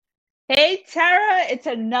Hey Tara, it's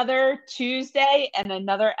another Tuesday and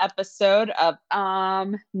another episode of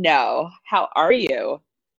No. How are you?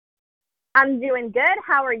 I'm doing good.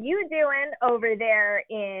 How are you doing over there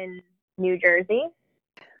in New Jersey?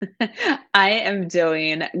 I am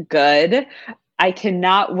doing good. I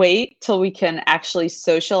cannot wait till we can actually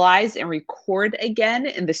socialize and record again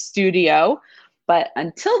in the studio. But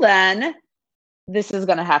until then, this is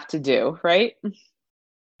going to have to do, right?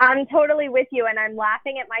 I'm totally with you, and I'm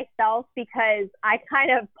laughing at myself because I kind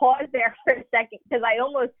of paused there for a second because I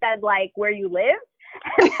almost said, like, where you live.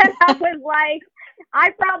 And then I was like, I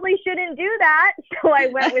probably shouldn't do that. So I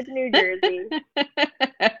went with New Jersey.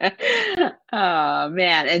 Oh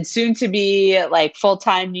man, and soon to be like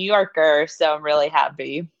full-time New Yorker, so I'm really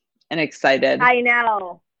happy and excited. I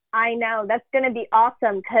know. I know. That's going to be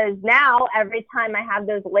awesome because now every time I have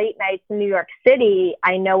those late nights in New York City,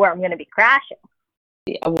 I know where I'm going to be crashing.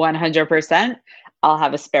 100%. I'll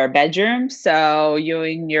have a spare bedroom, so you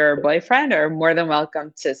and your boyfriend are more than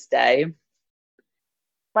welcome to stay.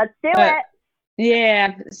 Let's do But it.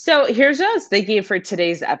 yeah, so here's what I was thinking for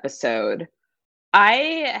today's episode.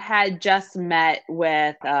 I had just met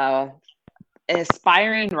with an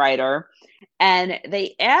aspiring writer, and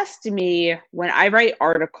they asked me when I write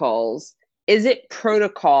articles, is it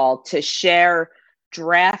protocol to share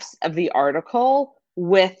drafts of the article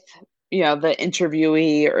with, the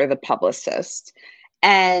interviewee or the publicist?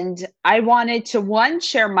 And I wanted to one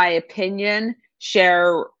share my opinion,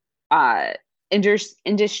 share uh,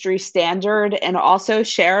 industry standard, and also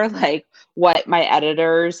share like what my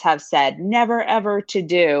editors have said never ever to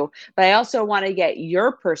do. But I also want to get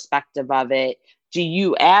your perspective of it. Do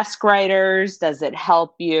you ask writers? Does it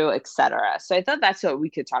help you, etc.? So I thought that's what we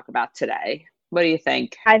could talk about today. What do you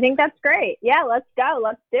think? I think that's great. Yeah, let's go.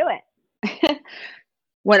 Let's do it.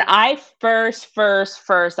 When I first,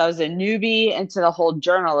 I was a newbie into the whole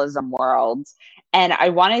journalism world, and I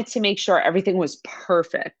wanted to make sure everything was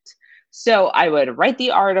perfect. So I would write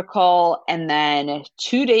the article, and then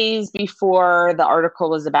 2 days before the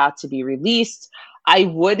article was about to be released, I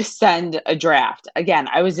would send a draft. Again,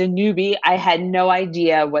 I was a newbie. I had no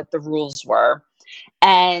idea what the rules were.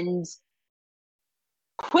 And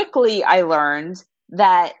quickly I learned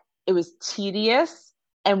that it was tedious.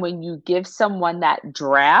 And when you give someone that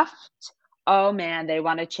draft, oh man, they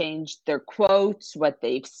want to change their quotes, what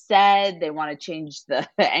they've said, they want to change the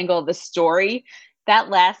angle of the story.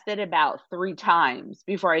 That lasted about 3 times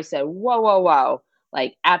before I said, whoa, whoa, whoa,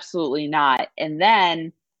 like absolutely not. And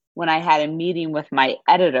then when I had a meeting with my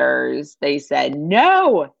editors, they said,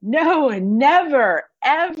 no, no, never,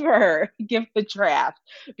 ever give the draft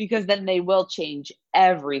because then they will change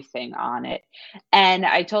everything on it. And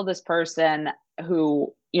I told this person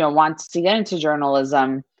who, wants to get into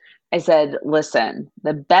journalism, I said, listen,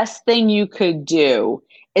 the best thing you could do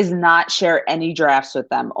is not share any drafts with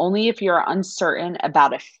them. Only if you're uncertain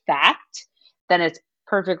about a fact, then it's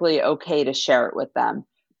perfectly okay to share it with them.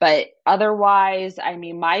 But otherwise, I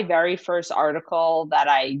mean, my very first article that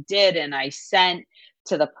I did and I sent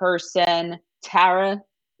to the person, Tara,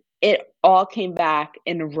 it all came back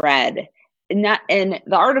in red. And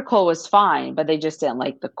the article was fine, but they just didn't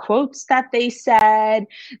like the quotes that they said.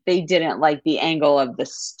 They didn't like the angle of the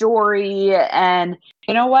story. And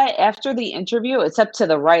you know what? After the interview, it's up to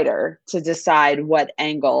the writer to decide what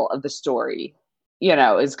angle of the story,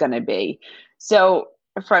 is going to be. So,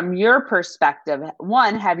 from your perspective,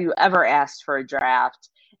 one, have you ever asked for a draft?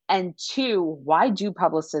 And two, why do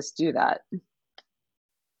publicists do that?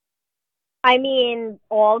 I mean,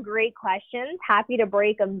 all great questions. Happy to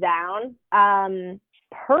break them down.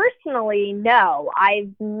 Personally, no. I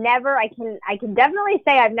can definitely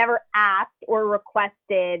say I've never asked or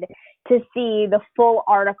requested to see the full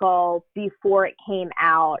article before it came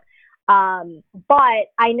out. But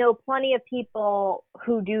I know plenty of people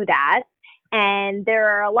who do that. And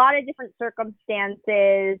there are a lot of different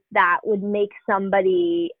circumstances that would make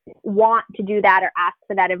somebody want to do that or ask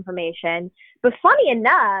for that information. But funny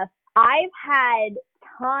enough, I've had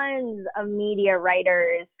tons of media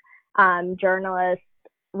writers, journalists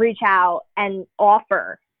reach out and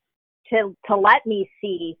offer to let me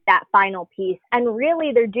see that final piece. And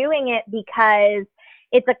really, they're doing it because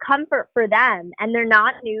it's a comfort for them. And they're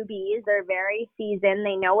not newbies. They're very seasoned.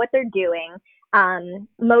 They know what they're doing.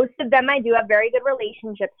 Most of them I do have very good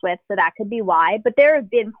relationships with, so that could be why. But there have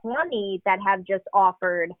been plenty that have just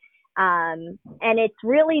offered. And it's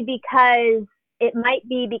really because it might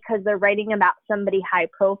be because they're writing about somebody high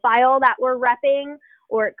profile that we're repping,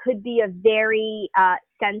 or it could be a very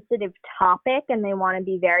sensitive topic and they want to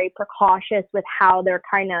be very precautious with how they're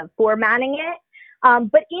kind of formatting it.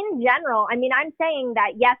 But in general, I mean, I'm saying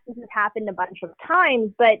that, yes, this has happened a bunch of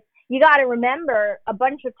times, but you got to remember a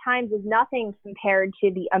bunch of times is nothing compared to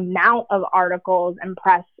the amount of articles and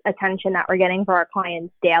press attention that we're getting for our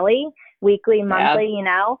clients daily, weekly, monthly, you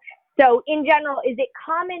know? So in general, is it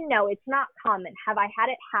common? No, it's not common. Have I had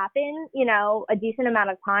it happen, you know, a decent amount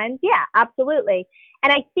of times? Yeah, absolutely.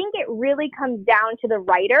 And I think it really comes down to the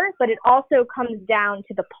writer, but it also comes down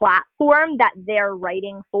to the platform that they're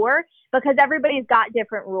writing for, because everybody's got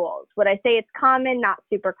different rules. Would I say it's common? Not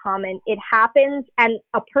super common. It happens. And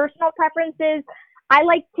a personal preference is I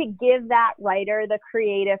like to give that writer the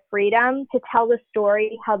creative freedom to tell the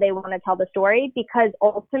story how they want to tell the story, because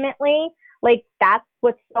ultimately, like, that's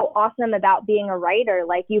what's so awesome about being a writer.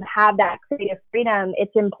 Like, you have that creative freedom.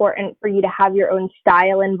 It's important for you to have your own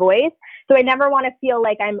style and voice. So I never want to feel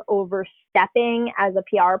like I'm overstepping as a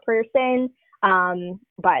PR person.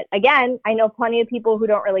 But again, I know plenty of people who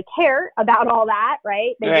don't really care about all that,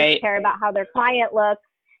 right? They just care about how their client looks.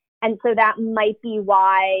 And so that might be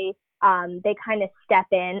why they kind of step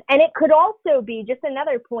in. And it could also be, just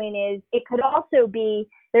another point is, it could also be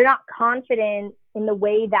they're not confident in the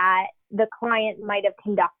way that the client might have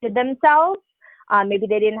conducted themselves. Maybe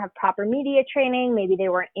they didn't have proper media training. Maybe they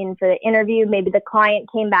weren't in for the interview. Maybe the client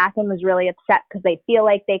came back and was really upset because they feel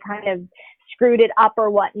like they kind of screwed it up or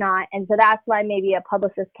whatnot. And so that's why maybe a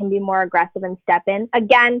publicist can be more aggressive and step in.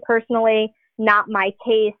 Again, personally, not my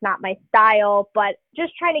taste, not my style, but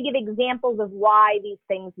just trying to give examples of why these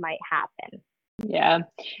things might happen. Yeah.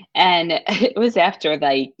 And it was after,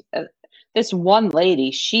 like, this one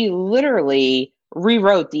lady, she literally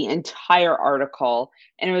rewrote the entire article.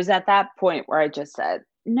 And it was at that point where I just said,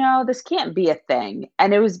 no, this can't be a thing.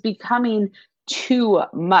 And it was becoming too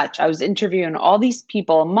much. I was interviewing all these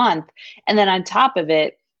people a month. And then on top of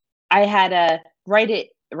it, I had to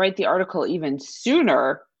write the article even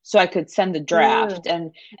sooner so I could send the draft.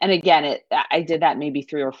 And again, I did that maybe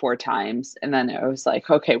 3 or 4 times. And then it was like,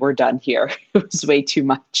 okay, we're done here. It was way too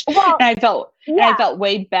much. Well, and I felt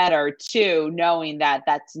way better too, knowing that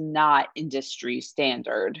that's not industry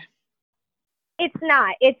standard. It's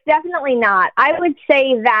not. It's definitely not. I would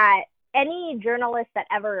say that any journalist that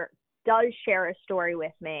ever does share a story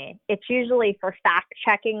with me, it's usually for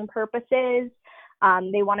fact-checking purposes.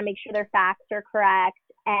 They want to make sure their facts are correct,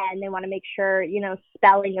 and they want to make sure, you know,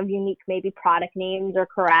 spelling of unique maybe product names are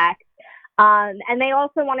correct. And they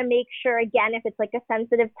also want to make sure, again, if it's like a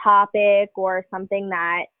sensitive topic or something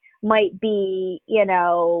that might be, you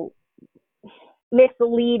know,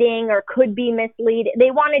 misleading or could be misleading,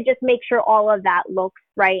 they want to just make sure all of that looks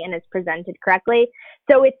right and is presented correctly.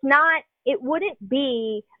 So it wouldn't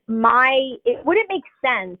make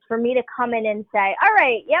sense for me to come in and say, all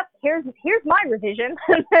right, yep, here's my revision,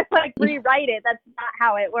 like rewrite it. That's not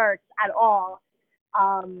how it works at all.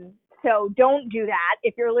 So don't do that.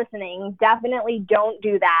 If you're listening, definitely don't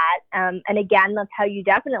do that. And again, that's how you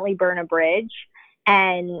definitely burn a bridge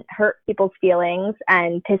and hurt people's feelings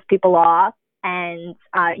and piss people off. And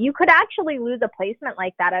you could actually lose a placement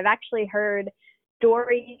like that. I've actually heard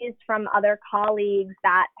stories from other colleagues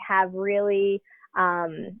that have really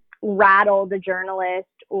rattled a journalist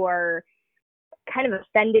or kind of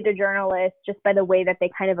offended a journalist just by the way that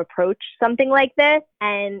they kind of approach something like this.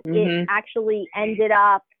 And it actually ended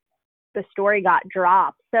up, the story got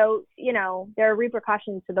dropped. So, you know, there are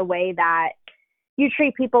repercussions to the way that you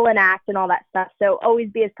treat people and act and all that stuff. So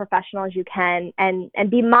always be as professional as you can, and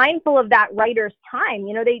be mindful of that writer's time.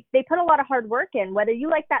 You know, they put a lot of hard work in, whether you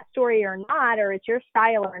like that story or not, or it's your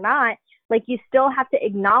style or not. Like, you still have to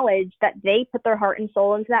acknowledge that they put their heart and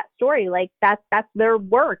soul into that story. Like, that's their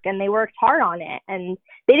work, and they worked hard on it, and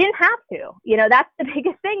they didn't have to. You know, that's the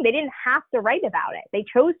biggest thing. They didn't have to write about it. They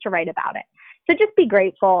chose to write about it. So just be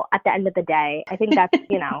grateful at the end of the day. I think that's,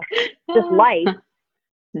 you know, just life.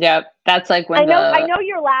 Yep, that's like when I know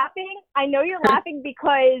you're laughing. I know you're laughing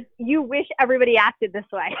because you wish everybody acted this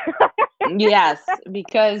way. Yes,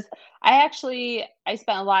 because I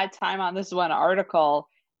spent a lot of time on this one article,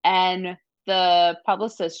 and the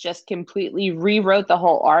publicist just completely rewrote the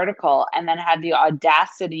whole article and then had the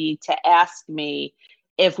audacity to ask me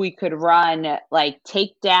if we could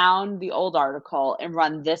take down the old article and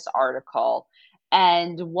run this article.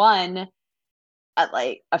 And one,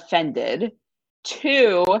 offended.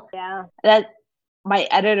 2, that my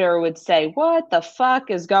editor would say, what the fuck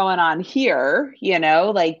is going on here? You know,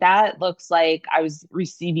 like, that looks like I was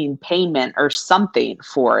receiving payment or something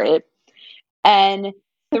for it. And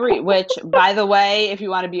 3, which, by the way, if you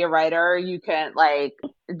want to be a writer, you can,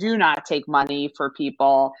 do not take money for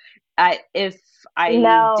people. If I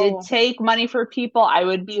No. did take money for people, I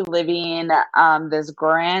would be living this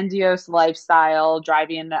grandiose lifestyle,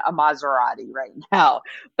 driving a Maserati right now.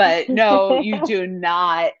 But no, you do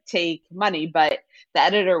not take money. But the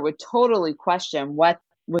editor would totally question what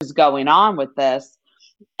was going on with this.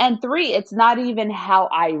 And 3, it's not even how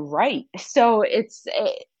I write. So it's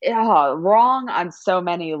wrong on so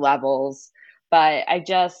many levels. But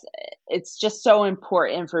it's just so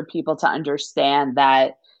important for people to understand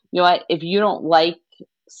that, you know what, if you don't like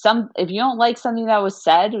something that was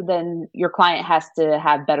said, then your client has to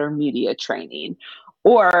have better media training.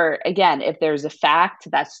 Or again, if there's a fact,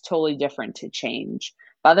 that's totally different to change.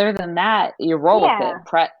 But other than that, you roll with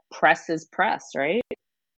it. Press is press, right?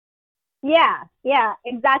 Yeah,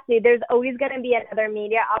 exactly. There's always going to be another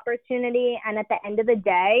media opportunity. And at the end of the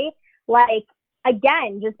day, like,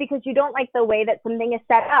 again, just because you don't like the way that something is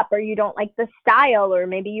set up, or you don't like the style, or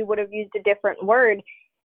maybe you would have used a different word,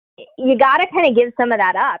 you got to kind of give some of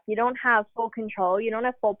that up. You don't have full control. You don't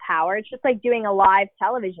have full power. It's just like doing a live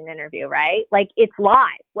television interview, right? Like, it's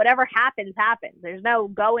live. Whatever happens, happens. There's no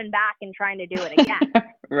going back and trying to do it again.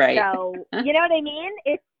 Right. So, you know what I mean?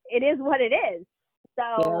 It is what it is.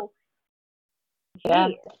 So,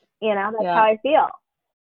 geez, that's how I feel.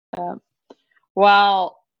 Yeah.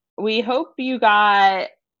 Well, we hope you got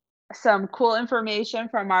some cool information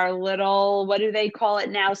from our little, what do they call it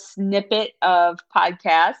now, snippet of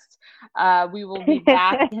podcast. We will be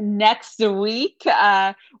back next week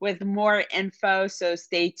with more info, so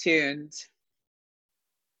stay tuned.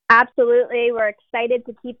 Absolutely. We're excited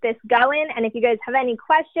to keep this going. And if you guys have any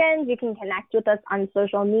questions, you can connect with us on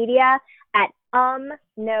social media at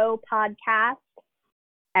No Podcast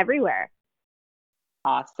everywhere.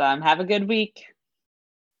 Awesome. Have a good week.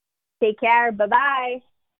 Take care. Bye-bye.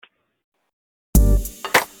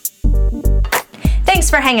 Thanks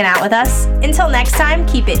for hanging out with us. Until next time,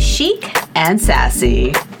 keep it chic and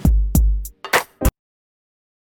sassy.